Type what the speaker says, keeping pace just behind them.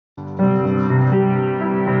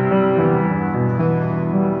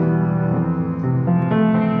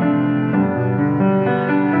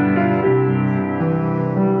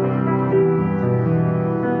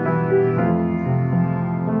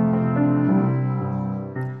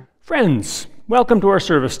Friends, welcome to our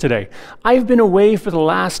service today. I've been away for the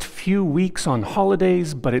last few weeks on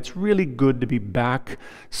holidays, but it's really good to be back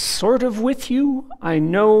sort of with you. I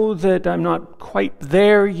know that I'm not quite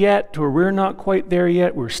there yet, or we're not quite there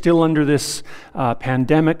yet. We're still under this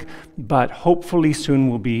pandemic, but hopefully soon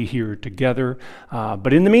we'll be here together.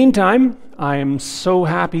 But in the meantime, I am so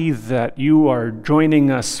happy that you are joining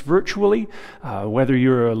us virtually, whether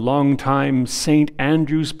you're a longtime St.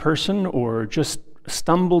 Andrew's person or just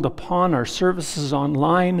stumbled upon our services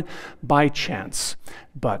online by chance.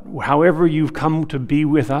 But however you've come to be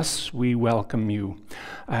with us, we welcome you.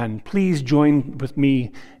 And please join with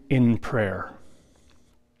me in prayer.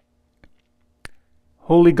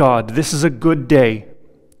 Holy God, this is a good day.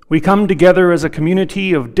 We come together as a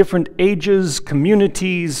community of different ages,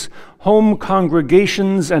 communities, home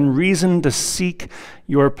congregations, and reason to seek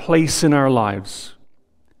your place in our lives.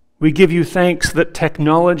 We give you thanks that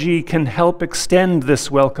technology can help extend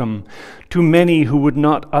this welcome to many who would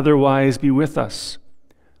not otherwise be with us.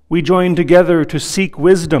 We join together to seek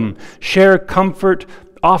wisdom, share comfort,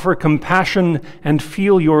 offer compassion, and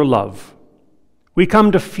feel your love. We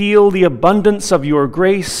come to feel the abundance of your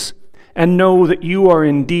grace and know that you are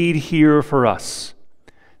indeed here for us.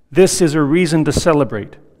 This is a reason to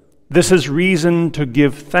celebrate. This is reason to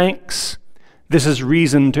give thanks. This is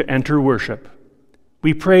reason to enter worship.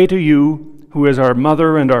 We pray to you, who is our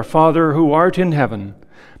Mother and our Father, who art in heaven.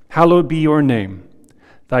 Hallowed be your name.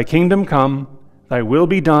 Thy kingdom come, thy will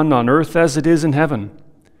be done on earth as it is in heaven.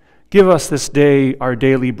 Give us this day our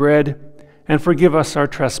daily bread, and forgive us our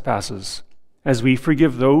trespasses, as we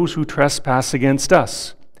forgive those who trespass against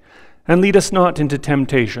us. And lead us not into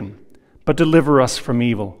temptation, but deliver us from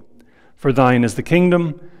evil. For thine is the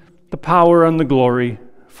kingdom, the power, and the glory,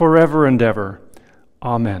 forever and ever.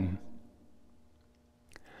 Amen.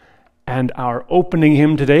 And our opening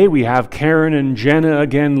hymn today, we have Karen and Jenna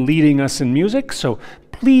again leading us in music, so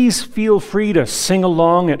please feel free to sing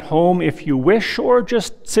along at home if you wish, or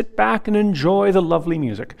just sit back and enjoy the lovely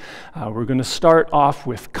music. We're going to start off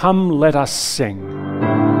with Come Let Us Sing.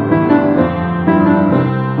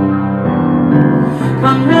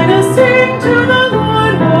 Come let us sing to the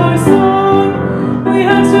Lord our song. We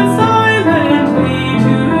have stood silently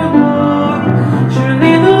too long.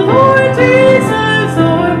 Surely the Lord deserves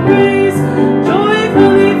our praise.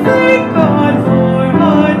 Joyfully thank God for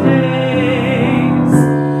our days.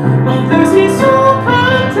 All thirsty soul,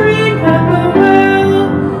 come drink at the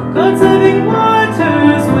well. God's living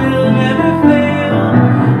waters will never fail.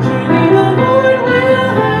 Surely the Lord will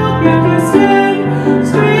help you to stand,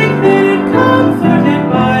 strengthened, comforted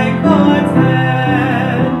by God's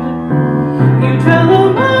hand. You dwell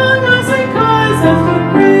among us and cause us to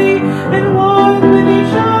pray, and walk with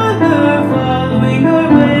each other, following our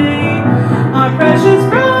way. Our precious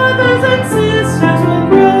brothers and sisters will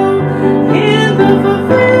grow in the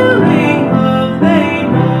fulfilling love they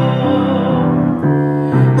know.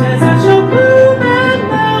 Desert shall bloom and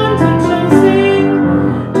mountain shall sing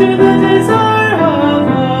to the desire of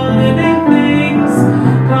all living things.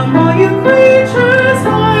 Come all you creatures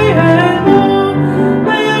high and low,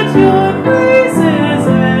 let your praises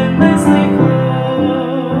endlessly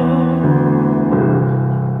flow.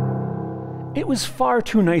 It was far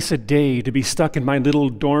too nice a day to be stuck in my little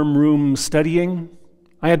dorm room studying.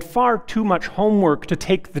 I had far too much homework to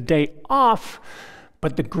take the day off,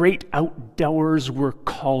 but the great outdoors were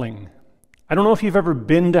calling. I don't know if you've ever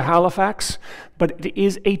been to Halifax, but it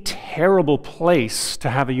is a terrible place to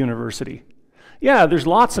have a university. Yeah, there's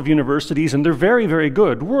lots of universities, and they're very, very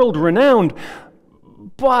good, world-renowned,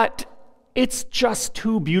 but it's just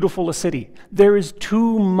too beautiful a city. There is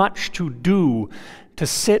too much to do to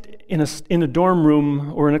sit in a dorm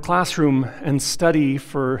room or in a classroom and study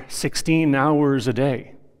for 16 hours a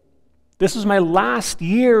day. This was my last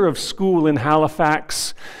year of school in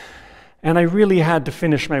Halifax, and I really had to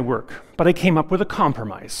finish my work, but I came up with a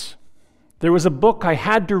compromise. There was a book I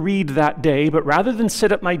had to read that day, but rather than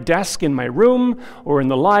sit at my desk in my room or in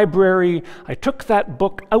the library, I took that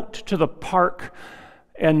book out to the park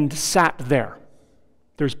and sat there.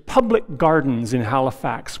 There's public gardens in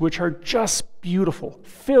Halifax, which are just beautiful,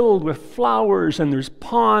 filled with flowers, and there's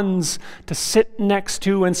ponds to sit next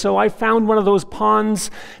to. And so I found one of those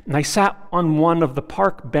ponds, and I sat on one of the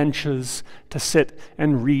park benches to sit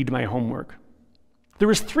and read my homework. There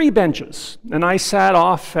was 3 benches, and I sat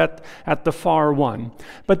off at the far one.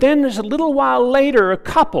 But then there's a little while later, a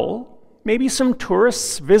couple, maybe some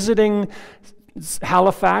tourists visiting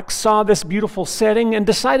Halifax, saw this beautiful setting and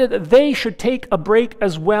decided that they should take a break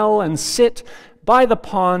as well and sit by the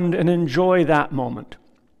pond and enjoy that moment.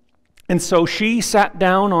 And so she sat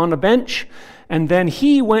down on a bench, and then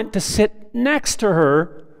he went to sit next to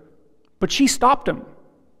her But she stopped him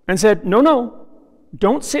and said, "No, no,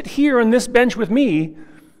 don't sit here on this bench with me.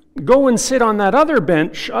 Go and sit on that other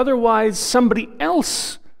bench, otherwise somebody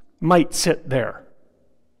else might sit there."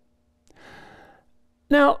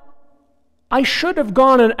 Now, I should have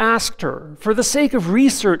gone and asked her, for the sake of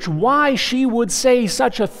research, why she would say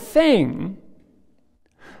such a thing,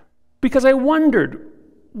 because I wondered,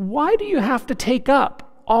 why do you have to take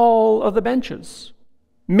up all of the benches?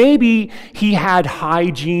 Maybe he had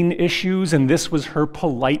hygiene issues and this was her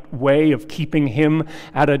polite way of keeping him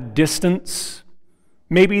at a distance.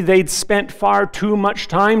 Maybe they'd spent far too much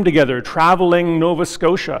time together traveling Nova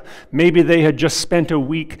Scotia. Maybe they had just spent a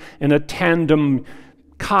week in a tandem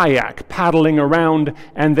kayak paddling around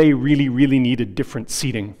and they really, really needed different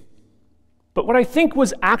seating. But what I think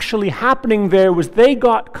was actually happening there was they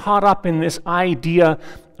got caught up in this idea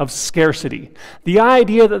of scarcity, the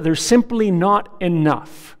idea that there's simply not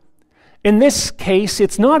enough. In this case,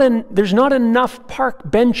 there's not enough park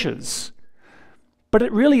benches, but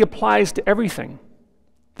it really applies to everything.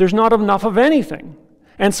 There's not enough of anything.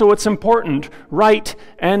 And so it's important, right,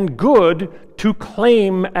 and good to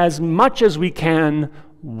claim as much as we can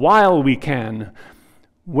while we can,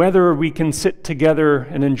 whether we can sit together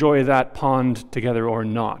and enjoy that pond together or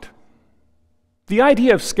not. The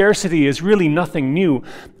idea of scarcity is really nothing new.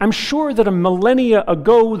 I'm sure that a millennia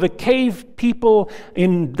ago, the cave people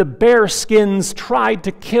in the bear skins tried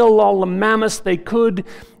to kill all the mammoths they could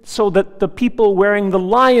so that the people wearing the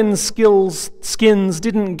lion skins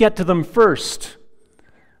didn't get to them first.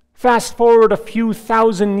 Fast forward a few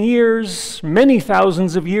thousand years, many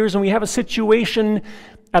thousands of years, and we have a situation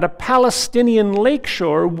at a Palestinian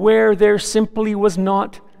lakeshore where there simply was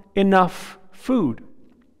not enough food.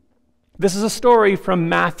 This is a story from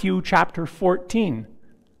Matthew chapter 14.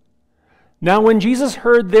 Now when Jesus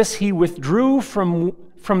heard this, he withdrew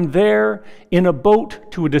from there in a boat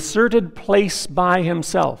to a deserted place by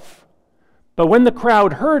himself. But when the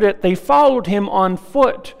crowd heard it, they followed him on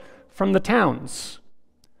foot from the towns.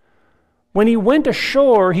 When he went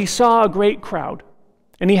ashore, he saw a great crowd,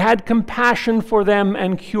 and he had compassion for them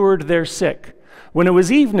and cured their sick. When it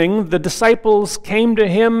was evening, the disciples came to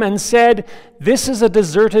him and said, "This is a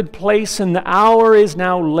deserted place, and the hour is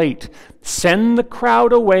now late. Send the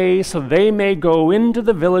crowd away so they may go into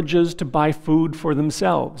the villages to buy food for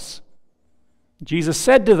themselves." Jesus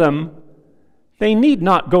said to them, "They need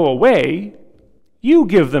not go away. You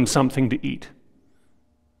give them something to eat."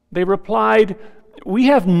 They replied, "We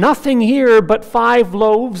have nothing here but 5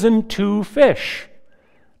 loaves and 2 fish."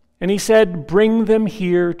 And he said, "Bring them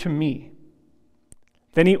here to me."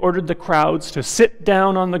 Then he ordered the crowds to sit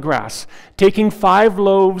down on the grass. Taking 5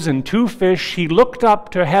 loaves and 2 fish, he looked up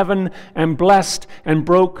to heaven and blessed and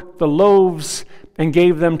broke the loaves and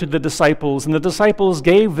gave them to the disciples. And the disciples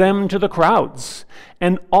gave them to the crowds.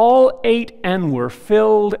 And all ate and were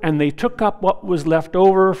filled, and they took up what was left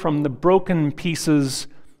over from the broken pieces,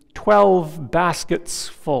 12 baskets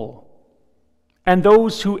full. And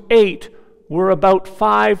those who ate were about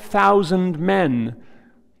 5,000 men,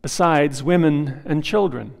 besides women and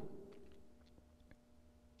children.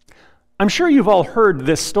 I'm sure you've all heard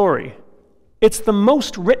this story. It's the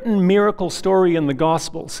most written miracle story in the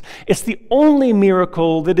Gospels. It's the only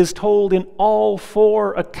miracle that is told in all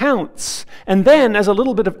 4 accounts. And then, as a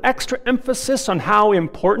little bit of extra emphasis on how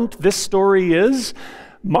important this story is,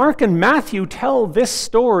 Mark and Matthew tell this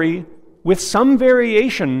story with some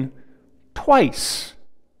variation twice.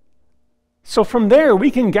 So from there,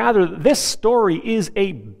 we can gather that this story is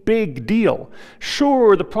a big deal.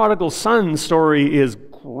 Sure, the prodigal son story is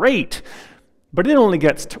great, but it only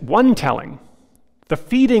gets one telling. The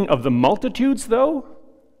feeding of the multitudes, though,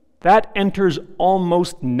 that enters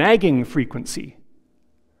almost nagging frequency.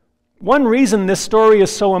 One reason this story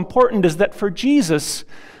is so important is that for Jesus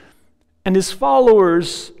and his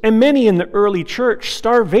followers, and many in the early church,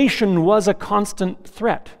 starvation was a constant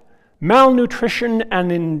threat. Malnutrition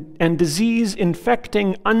and disease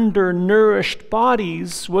infecting undernourished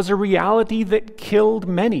bodies was a reality that killed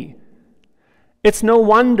many. It's no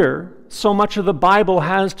wonder so much of the Bible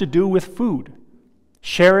has to do with food,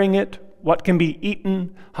 sharing it, what can be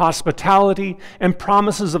eaten, hospitality, and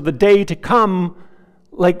promises of the day to come,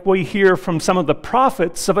 like we hear from some of the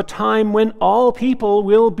prophets of a time when all people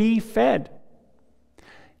will be fed.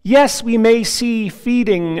 Yes, we may see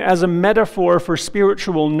feeding as a metaphor for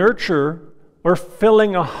spiritual nurture or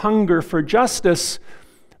filling a hunger for justice,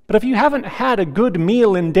 but if you haven't had a good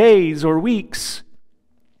meal in days or weeks,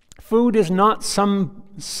 food is not some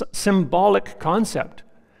symbolic concept.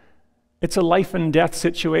 It's a life and death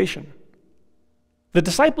situation. The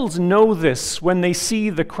disciples know this when they see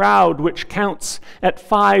the crowd, which counts at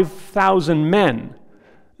 5,000 men.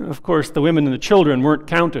 Of course, the women and the children weren't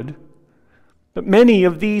counted. But many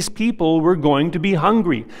of these people were going to be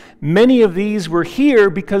hungry. Many of these were here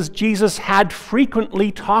because Jesus had frequently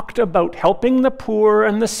talked about helping the poor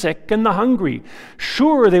and the sick and the hungry.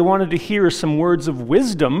 Sure, they wanted to hear some words of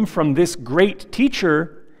wisdom from this great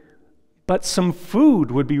teacher, but some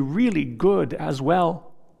food would be really good as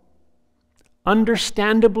well.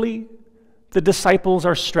 Understandably, the disciples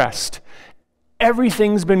are stressed.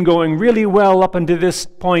 Everything's been going really well up until this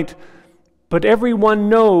point, but everyone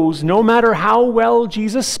knows no matter how well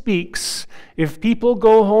Jesus speaks, if people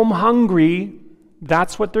go home hungry,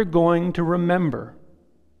 that's what they're going to remember.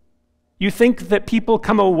 You think that people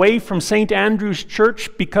come away from St. Andrew's Church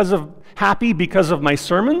because of my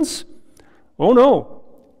sermons? Oh no,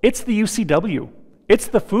 it's the UCW. It's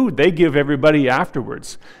the food they give everybody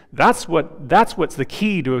afterwards. That's what's the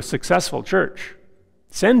key to a successful church.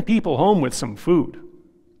 Send people home with some food.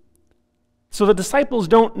 So the disciples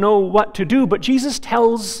don't know what to do, but Jesus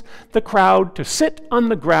tells the crowd to sit on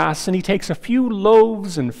the grass, and he takes a few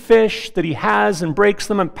loaves and fish that he has and breaks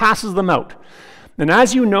them and passes them out. And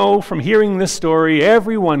as you know from hearing this story,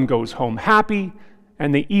 everyone goes home happy,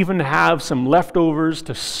 and they even have some leftovers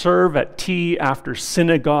to serve at tea after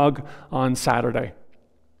synagogue on Saturday.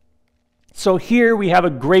 So here we have a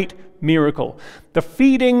great miracle, the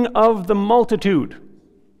feeding of the multitude.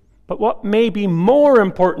 But what may be more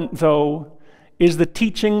important, though, is the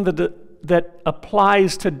teaching that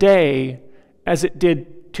applies today as it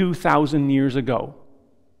did 2,000 years ago.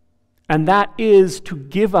 And that is to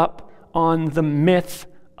give up on the myth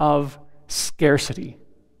of scarcity.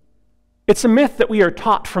 It's a myth that we are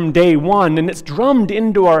taught from day one, and it's drummed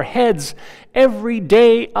into our heads every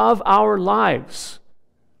day of our lives.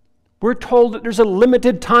 We're told that there's a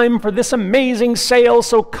limited time for this amazing sale,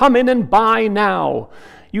 so come in and buy now.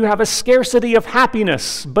 You have a scarcity of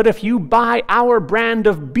happiness, but if you buy our brand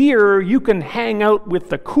of beer, you can hang out with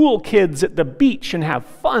the cool kids at the beach and have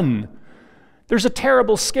fun. There's a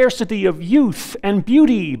terrible scarcity of youth and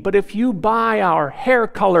beauty, but if you buy our hair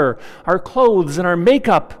color, our clothes, and our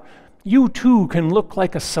makeup, you too can look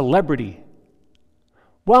like a celebrity.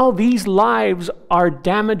 While these lives are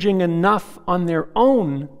damaging enough on their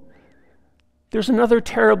own, there's another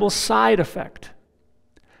terrible side effect.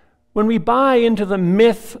 When we buy into the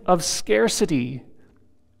myth of scarcity,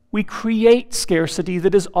 we create scarcity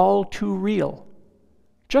that is all too real.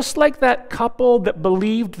 Just like that couple that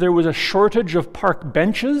believed there was a shortage of park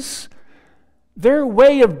benches, their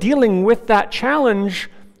way of dealing with that challenge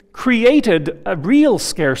created a real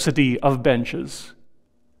scarcity of benches.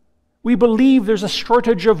 We believe there's a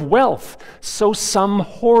shortage of wealth, so some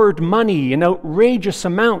hoard money in outrageous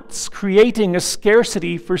amounts, creating a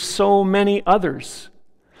scarcity for so many others.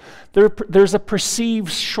 There's a perceived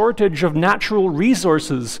shortage of natural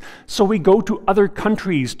resources, so we go to other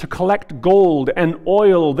countries to collect gold and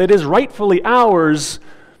oil that is rightfully ours,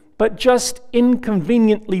 but just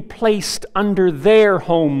inconveniently placed under their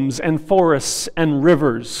homes and forests and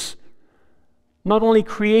rivers, not only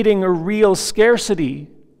creating a real scarcity,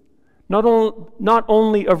 not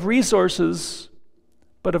only of resources,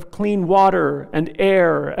 but of clean water and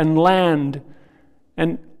air and land,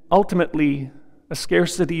 and ultimately a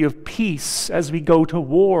scarcity of peace as we go to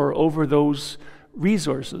war over those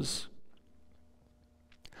resources.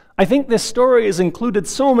 I think this story is included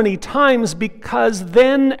so many times because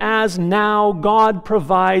then as now, God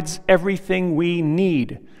provides everything we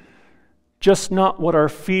need, just not what our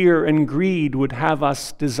fear and greed would have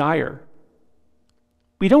us desire.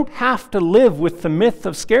 We don't have to live with the myth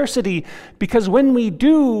of scarcity because when we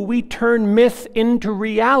do, we turn myth into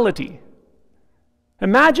reality.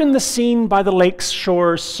 Imagine the scene by the lake's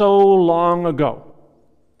shore so long ago.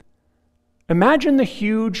 Imagine the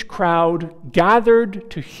huge crowd gathered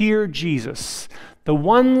to hear Jesus, the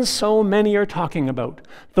one so many are talking about,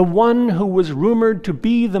 the one who was rumored to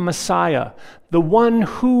be the Messiah, the one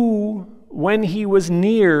who, when he was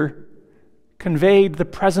near, conveyed the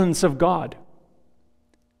presence of God.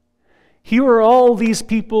 Here are all these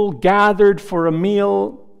people gathered for a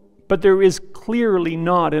meal, but there is clearly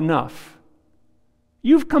not enough.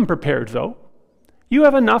 You've come prepared, though. You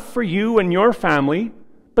have enough for you and your family,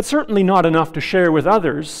 but certainly not enough to share with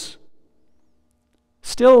others.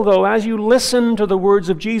 Still, though, as you listen to the words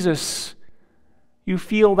of Jesus, you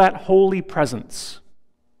feel that holy presence.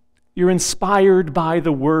 You're inspired by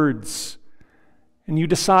the words, and you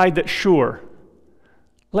decide that, sure,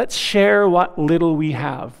 let's share what little we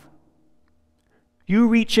have. You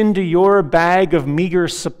reach into your bag of meager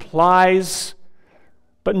supplies,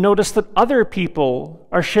 but notice that other people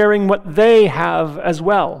are sharing what they have as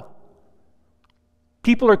well.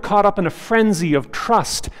 People are caught up in a frenzy of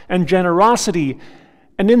trust and generosity,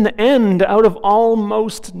 And in the end, out of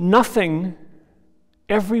almost nothing,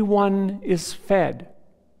 everyone is fed.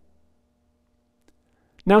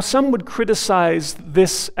 Now, some would criticize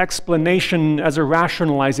this explanation as a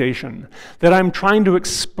rationalization, that I'm trying to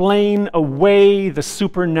explain away the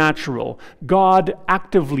supernatural, God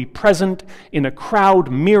actively present in a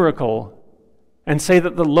crowd miracle, and say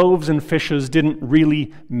that the loaves and fishes didn't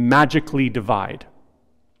really magically divide.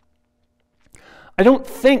 I don't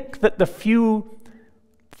think that the few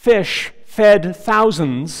fish fed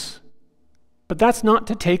thousands, but that's not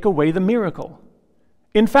to take away the miracle.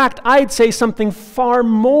 In fact, I'd say something far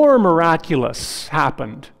more miraculous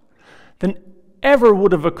happened than ever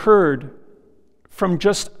would have occurred from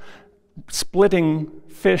just splitting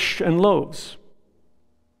fish and loaves.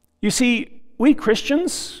 You see, we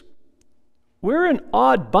Christians, we're an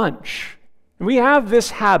odd bunch. We have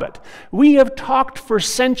this habit. We have talked for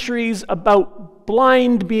centuries about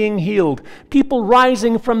blind being healed, people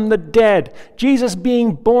rising from the dead, Jesus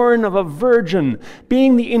being born of a virgin,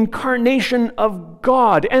 being the incarnation of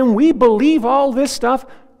God, and we believe all this stuff,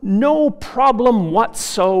 no problem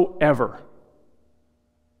whatsoever.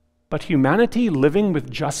 But humanity living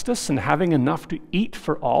with justice and having enough to eat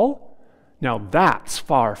for all? Now that's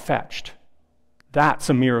far-fetched. That's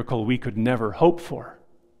a miracle we could never hope for.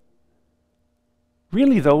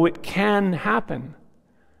 Really, though, it can happen.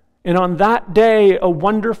 And on that day, a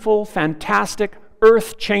wonderful, fantastic,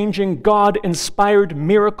 earth-changing, God-inspired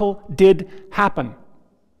miracle did happen.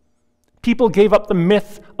 People gave up the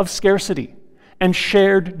myth of scarcity and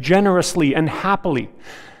shared generously and happily.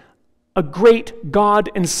 A great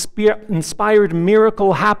God-inspired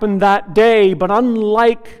miracle happened that day, but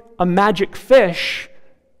unlike a magic fish,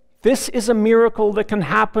 this is a miracle that can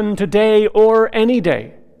happen today or any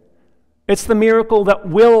day. It's the miracle that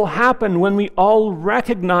will happen when we all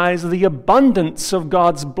recognize the abundance of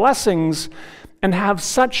God's blessings and have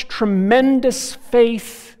such tremendous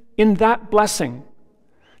faith in that blessing.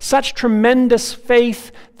 Such tremendous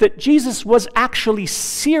faith that Jesus was actually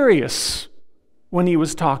serious when he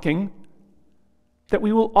was talking, that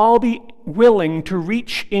we will all be willing to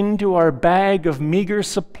reach into our bag of meager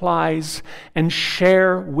supplies and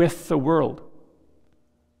share with the world.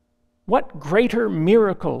 What greater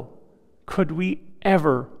miracle could we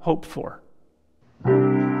ever hope for?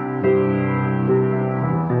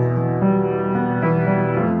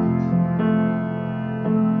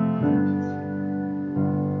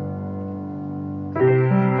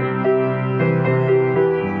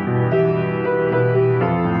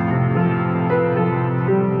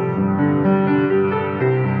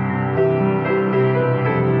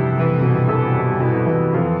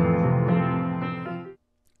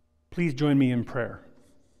 Please join me in prayer.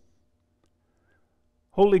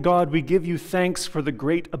 Holy God, we give you thanks for the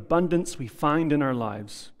great abundance we find in our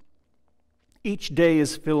lives. Each day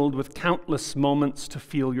is filled with countless moments to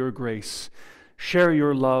feel your grace, share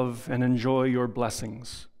your love, and enjoy your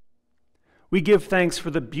blessings. We give thanks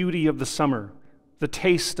for the beauty of the summer, the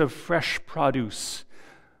taste of fresh produce,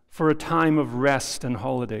 for a time of rest and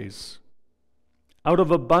holidays. Out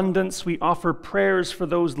of abundance, we offer prayers for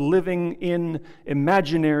those living in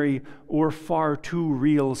imaginary or far too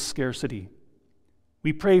real scarcity.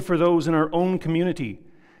 We pray for those in our own community.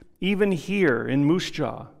 Even here in Moose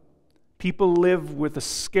Jaw, people live with a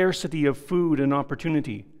scarcity of food and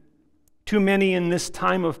opportunity. Too many in this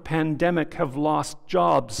time of pandemic have lost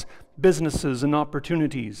jobs, businesses, and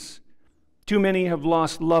opportunities. Too many have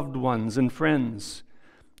lost loved ones and friends.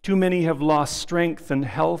 Too many have lost strength and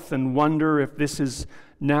health and wonder if this is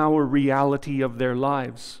now a reality of their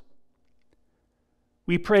lives.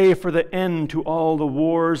 We pray for the end to all the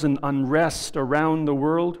wars and unrest around the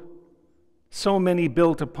world, so many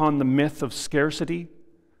built upon the myth of scarcity,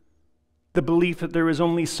 the belief that there is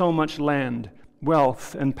only so much land,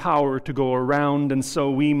 wealth, and power to go around, and so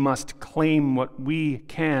we must claim what we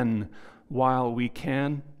can while we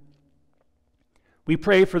can. We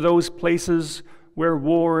pray for those places where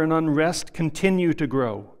war and unrest continue to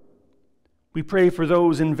grow. We pray for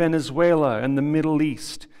those in Venezuela and the Middle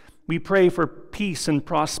East. We pray for peace and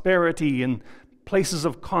prosperity in places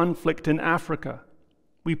of conflict in Africa.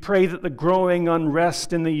 We pray that the growing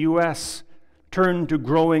unrest in the U.S. turn to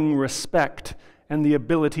growing respect and the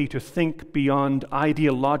ability to think beyond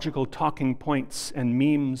ideological talking points and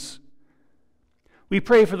memes. We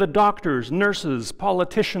pray for the doctors, nurses,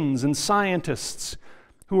 politicians, and scientists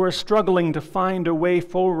who are struggling to find a way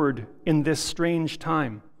forward in this strange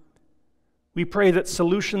time. We pray that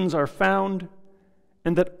solutions are found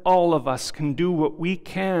and that all of us can do what we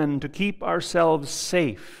can to keep ourselves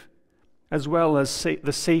safe, as well as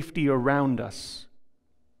the safety around us.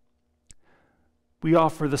 we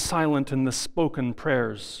offer the silent and the spoken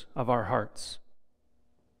prayers of our hearts.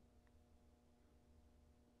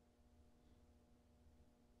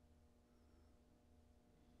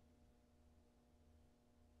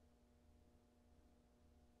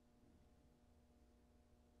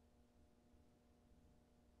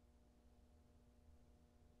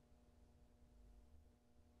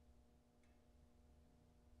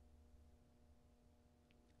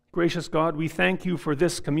 Gracious God, we thank you for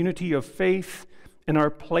this community of faith and our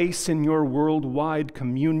place in your worldwide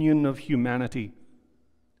communion of humanity.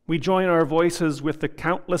 We join our voices with the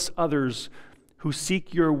countless others who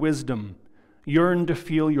seek your wisdom, yearn to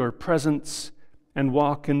feel your presence, and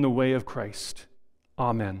walk in the way of Christ.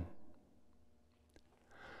 Amen.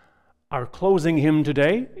 Our closing hymn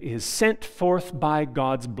today is Sent Forth by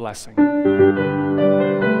God's Blessing.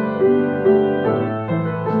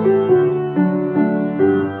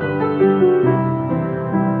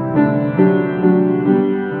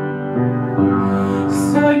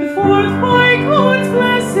 Sent forth by God's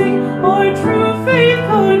blessing, our true faith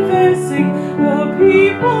confessing, the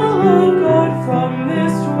people of God from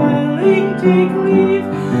this dwelling take leave.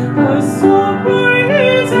 The supper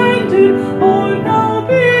is ended, oh now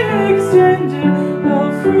be extended,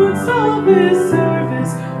 the fruits of this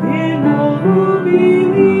service in all who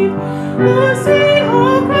believe. The seed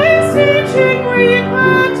of Christ teaching,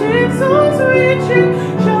 replanted souls reaching,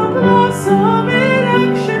 shall blossom in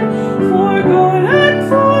action for God and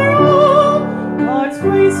for all. God's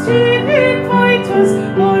grace did invite us,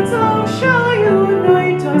 God's love shall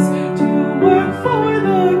unite us to work for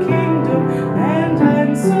the kingdom and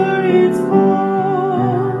answer its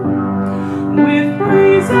call. With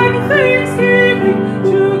praise and thanksgiving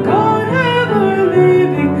to God ever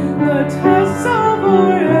living, the tasks of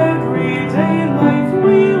our everyday life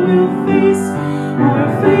we will face, our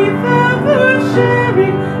faith ever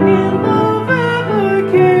sharing, in love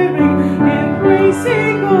ever caring,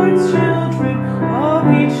 embracing God's children of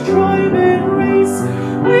each tribe and race.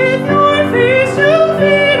 With your face to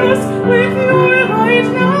feed us, with your light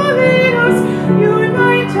now lead us,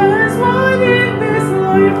 unite as one in this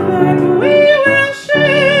life that we will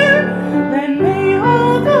share. Then may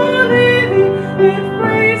all the living with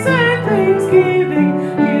praise and thanksgiving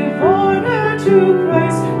give honor to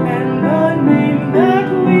Christ and the name that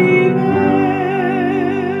we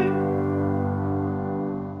bear.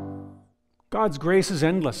 God's grace is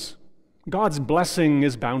endless. God's blessing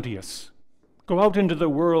is bounteous. Go out into the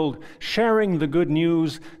world sharing the good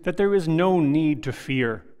news that there is no need to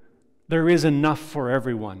fear. There is enough for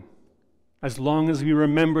everyone, as long as we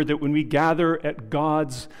remember that when we gather at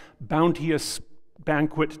God's bounteous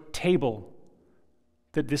banquet table,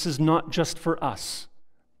 that this is not just for us,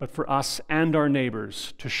 but for us and our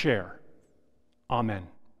neighbors to share. Amen.